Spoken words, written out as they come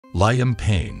Liam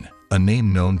Payne, a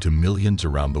name known to millions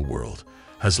around the world,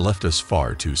 has left us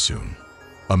far too soon.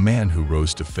 A man who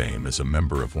rose to fame as a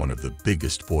member of one of the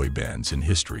biggest boy bands in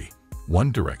history, One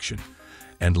Direction,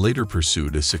 and later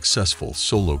pursued a successful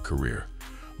solo career,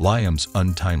 Liam's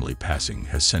untimely passing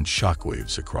has sent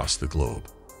shockwaves across the globe.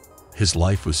 His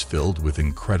life was filled with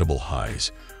incredible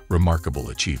highs, remarkable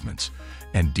achievements,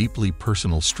 and deeply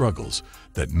personal struggles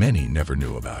that many never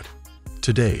knew about.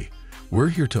 Today, we're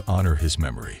here to honor his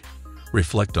memory,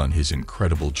 reflect on his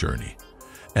incredible journey,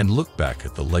 and look back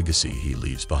at the legacy he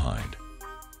leaves behind.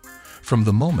 From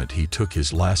the moment he took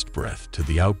his last breath to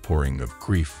the outpouring of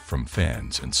grief from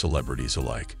fans and celebrities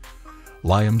alike,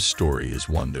 Liam's story is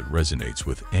one that resonates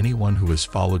with anyone who has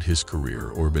followed his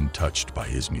career or been touched by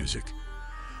his music.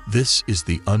 This is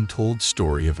the untold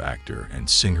story of actor and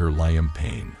singer Liam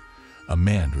Payne, a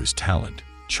man whose talent,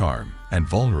 charm, and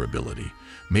vulnerability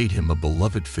made him a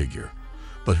beloved figure,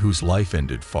 but whose life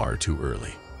ended far too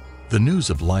early. The news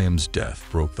of Liam's death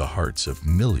broke the hearts of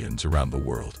millions around the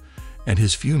world, and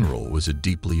his funeral was a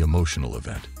deeply emotional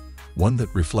event, one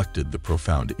that reflected the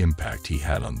profound impact he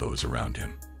had on those around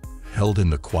him. Held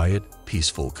in the quiet,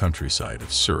 peaceful countryside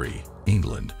of Surrey,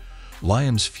 England,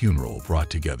 Liam's funeral brought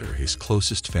together his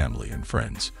closest family and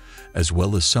friends, as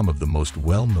well as some of the most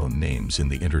well-known names in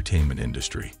the entertainment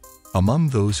industry. Among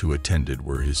those who attended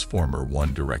were his former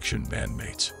One Direction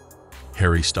bandmates,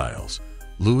 Harry Styles,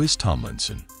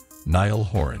 Tomlinson, Niall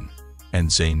Horan, and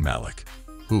Zayn Malik,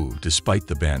 who, despite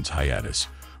the band's hiatus,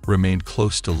 remained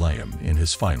close to Liam in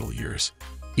his final years.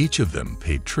 Each of them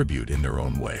paid tribute in their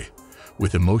own way,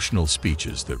 with emotional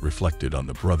speeches that reflected on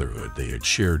the brotherhood they had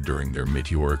shared during their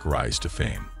meteoric rise to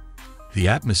fame. The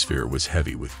atmosphere was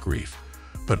heavy with grief,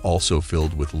 but also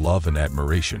filled with love and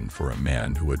admiration for a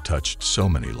man who had touched so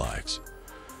many lives.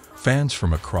 Fans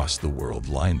from across the world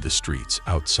lined the streets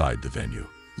outside the venue,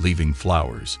 leaving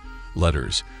flowers,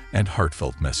 letters, and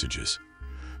heartfelt messages.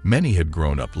 Many had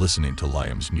grown up listening to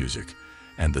Liam's music,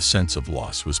 and the sense of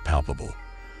loss was palpable.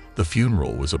 The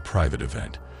funeral was a private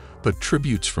event, but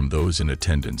tributes from those in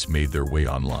attendance made their way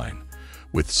online,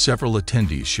 with several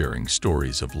attendees sharing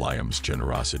stories of Liam's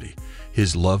generosity,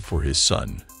 his love for his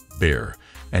son, Bear,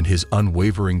 and his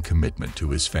unwavering commitment to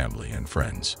his family and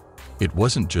friends. It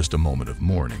wasn't just a moment of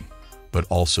mourning, but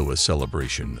also a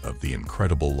celebration of the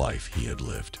incredible life he had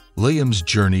lived. Liam's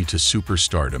journey to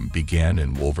superstardom began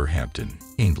in Wolverhampton,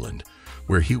 England,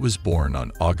 where he was born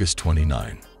on August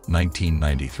 29,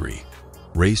 1993.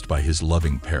 Raised by his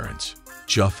loving parents,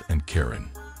 Geoff and Karen,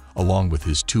 along with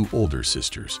his two older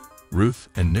sisters, Ruth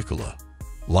and Nicola,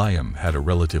 Liam had a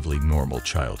relatively normal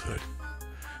childhood.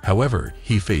 However,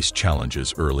 he faced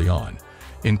challenges early on,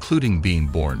 including being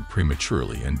born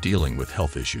prematurely and dealing with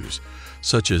health issues,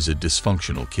 such as a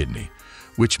dysfunctional kidney,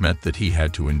 which meant that he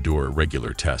had to endure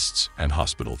regular tests and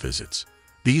hospital visits.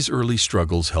 These early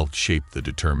struggles helped shape the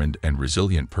determined and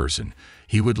resilient person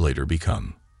he would later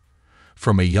become.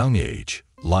 From a young age,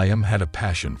 Liam had a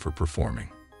passion for performing.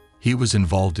 He was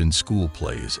involved in school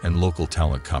plays and local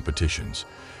talent competitions,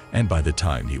 and by the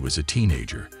time he was a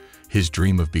teenager, his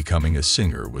dream of becoming a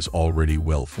singer was already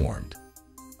well formed.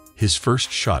 His first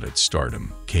shot at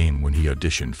stardom came when he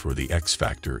auditioned for the X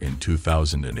Factor in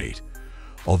 2008,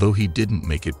 although he didn't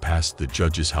make it past the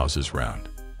Judges' House's round.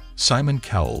 Simon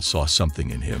Cowell saw something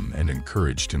in him and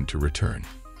encouraged him to return.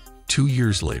 2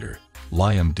 years later,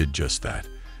 Liam did just that,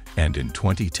 and in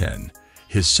 2010,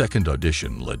 his second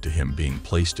audition led to him being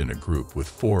placed in a group with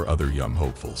 4 other young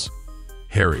hopefuls: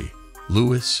 Harry,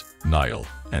 Lewis, Niall,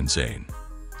 and Zayn.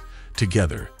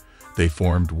 Together, they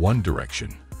formed One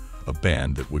Direction, a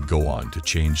band that would go on to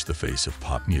change the face of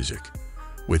pop music,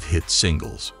 with hit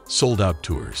singles, sold-out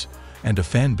tours, and a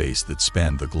fan base that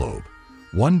spanned the globe.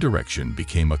 One Direction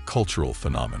became a cultural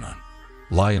phenomenon.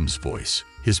 Liam's voice,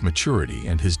 his maturity,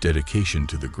 and his dedication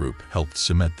to the group helped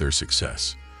cement their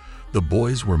success. The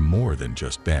boys were more than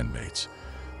just bandmates.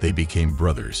 They became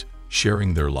brothers,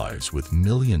 sharing their lives with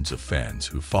millions of fans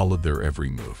who followed their every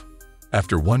move.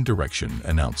 After One Direction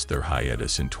announced their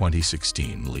hiatus in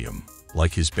 2016, Liam,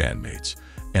 like his bandmates,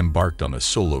 embarked on a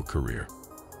solo career.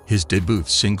 His debut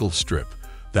single, Strip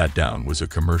That Down, was a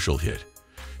commercial hit,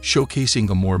 showcasing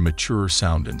a more mature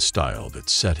sound and style that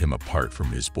set him apart from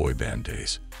his boy band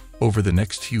days. Over the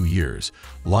next few years,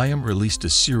 Liam released a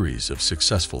series of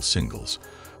successful singles,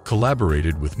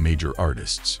 collaborated with major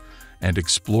artists, and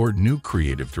explored new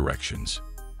creative directions.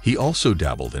 He also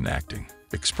dabbled in acting,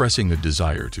 expressing a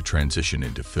desire to transition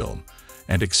into film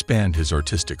and expand his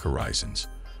artistic horizons.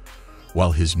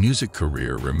 While his music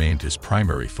career remained his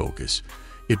primary focus,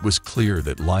 it was clear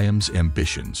that Liam's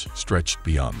ambitions stretched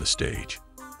beyond the stage.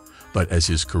 But as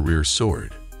his career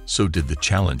soared, so did the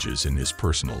challenges in his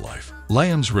personal life.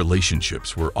 Liam's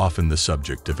relationships were often the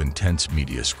subject of intense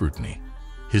media scrutiny.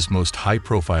 His most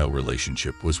high-profile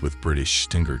relationship was with British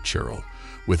singer Cheryl,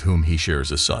 with whom he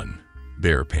shares a son,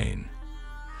 Payne.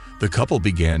 The couple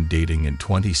began dating in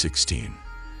 2016,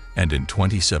 and in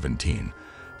 2017,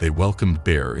 they welcomed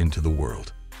Bear into the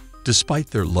world. Despite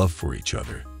their love for each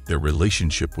other, their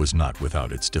relationship was not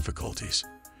without its difficulties.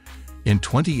 In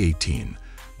 2018,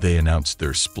 they announced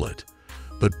their split,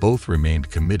 but both remained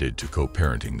committed to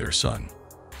co-parenting their son.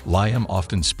 Liam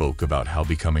often spoke about how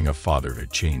becoming a father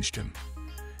had changed him,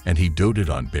 and he doted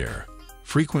on Bear,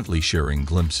 frequently sharing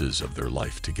glimpses of their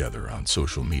life together on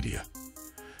social media.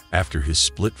 After his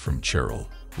split from Cheryl,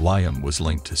 Liam was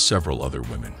linked to several other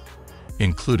women,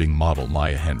 including model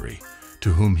Maya Henry,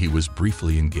 to whom he was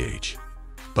briefly engaged.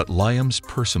 But Liam's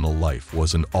personal life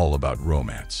wasn't all about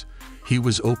romance. He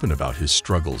was open about his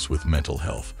struggles with mental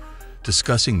health,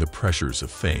 discussing the pressures of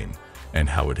fame and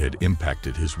how it had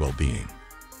impacted his well-being.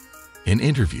 In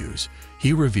interviews,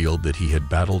 he revealed that he had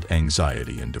battled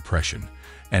anxiety and depression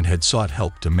and had sought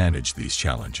help to manage these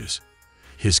challenges.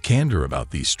 His candor about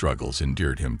these struggles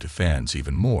endeared him to fans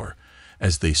even more,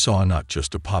 as they saw not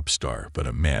just a pop star but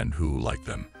a man who, like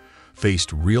them,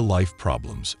 faced real-life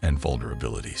problems and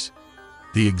vulnerabilities.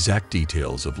 The exact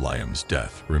details of Liam's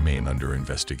death remain under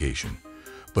investigation,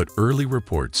 but early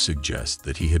reports suggest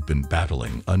that he had been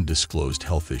battling undisclosed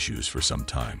health issues for some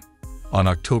time. On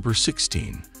October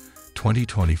 16,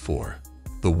 2024,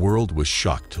 the world was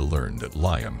shocked to learn that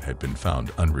Liam had been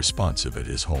found unresponsive at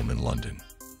his home in London.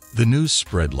 The news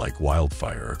spread like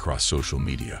wildfire across social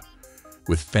media,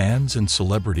 with fans and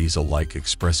celebrities alike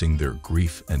expressing their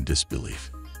grief and disbelief.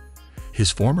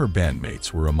 His former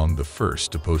bandmates were among the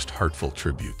first to post heartfelt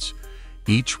tributes,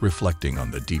 each reflecting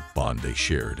on the deep bond they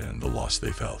shared and the loss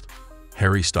they felt.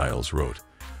 Harry Styles wrote,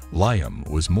 "Liam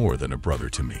was more than a brother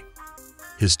to me.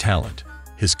 His talent,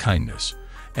 his kindness,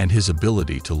 and his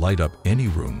ability to light up any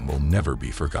room will never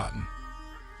be forgotten."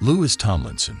 Lewis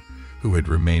Tomlinson, who had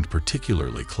remained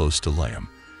particularly close to Liam,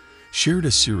 shared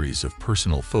a series of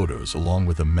personal photos along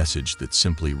with a message that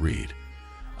simply read,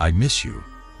 "I miss you,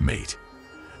 mate."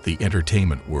 The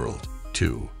entertainment world,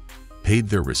 too, paid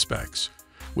their respects,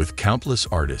 with countless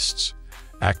artists,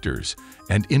 actors,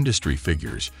 and industry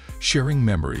figures sharing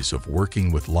memories of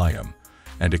working with Liam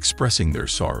and expressing their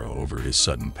sorrow over his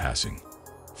sudden passing.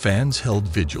 Fans held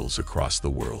vigils across the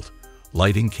world,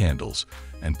 lighting candles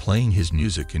and playing his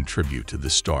music in tribute to the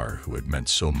star who had meant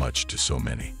so much to so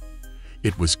many.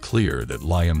 It was clear that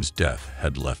Liam's death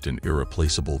had left an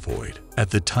irreplaceable void.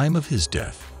 At the time of his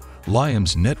death,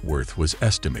 Liam's net worth was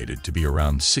estimated to be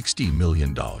around $60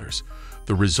 million,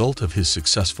 the result of his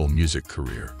successful music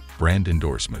career, brand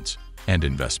endorsements, and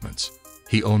investments.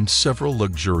 He owned several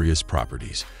luxurious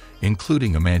properties,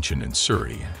 including a mansion in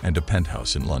Surrey and a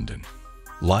penthouse in London.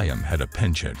 Liam had a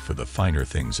penchant for the finer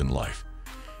things in life.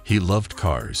 He loved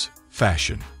cars,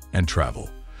 fashion, and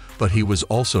travel, but he was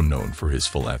also known for his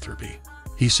philanthropy.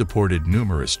 He supported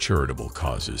numerous charitable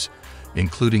causes,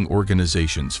 including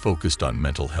organizations focused on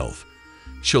mental health,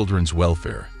 children's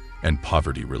welfare, and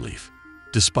poverty relief.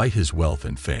 Despite his wealth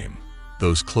and fame,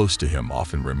 those close to him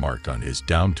often remarked on his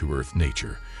down-to-earth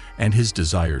nature and his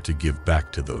desire to give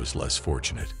back to those less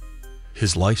fortunate.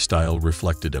 His lifestyle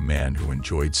reflected a man who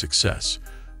enjoyed success,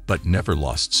 but never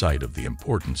lost sight of the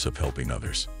importance of helping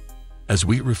others. As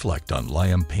we reflect on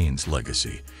Liam Payne's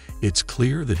legacy, it's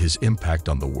clear that his impact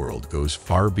on the world goes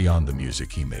far beyond the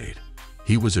music he made.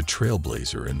 He was a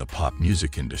trailblazer in the pop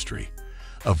music industry,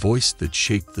 a voice that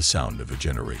shaped the sound of a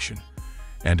generation,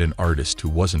 and an artist who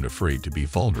wasn't afraid to be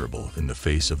vulnerable in the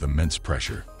face of immense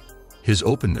pressure. His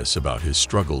openness about his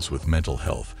struggles with mental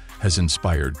health has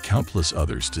inspired countless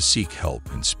others to seek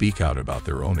help and speak out about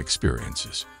their own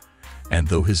experiences. And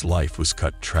though his life was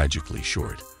cut tragically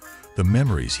short, the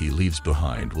memories he leaves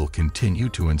behind will continue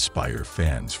to inspire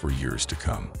fans for years to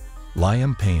come.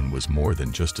 Liam Payne was more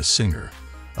than just a singer,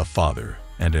 a father,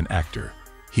 and an actor.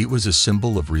 He was a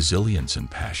symbol of resilience and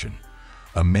passion,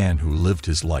 a man who lived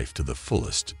his life to the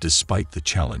fullest despite the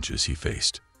challenges he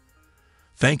faced.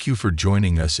 Thank you for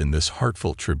joining us in this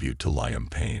heartfelt tribute to Liam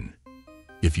Payne.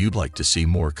 If you'd like to see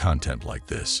more content like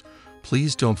this,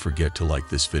 please don't forget to like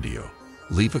this video,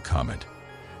 leave a comment,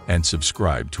 and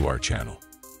subscribe to our channel.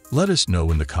 Let us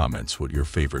know in the comments what your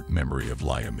favorite memory of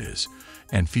Liam is,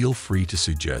 and feel free to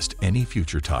suggest any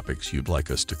future topics you'd like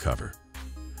us to cover.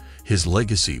 His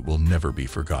legacy will never be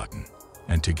forgotten,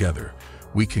 and together,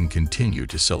 we can continue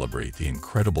to celebrate the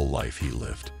incredible life he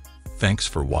lived. Thanks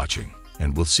for watching,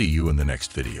 and we'll see you in the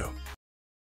next video.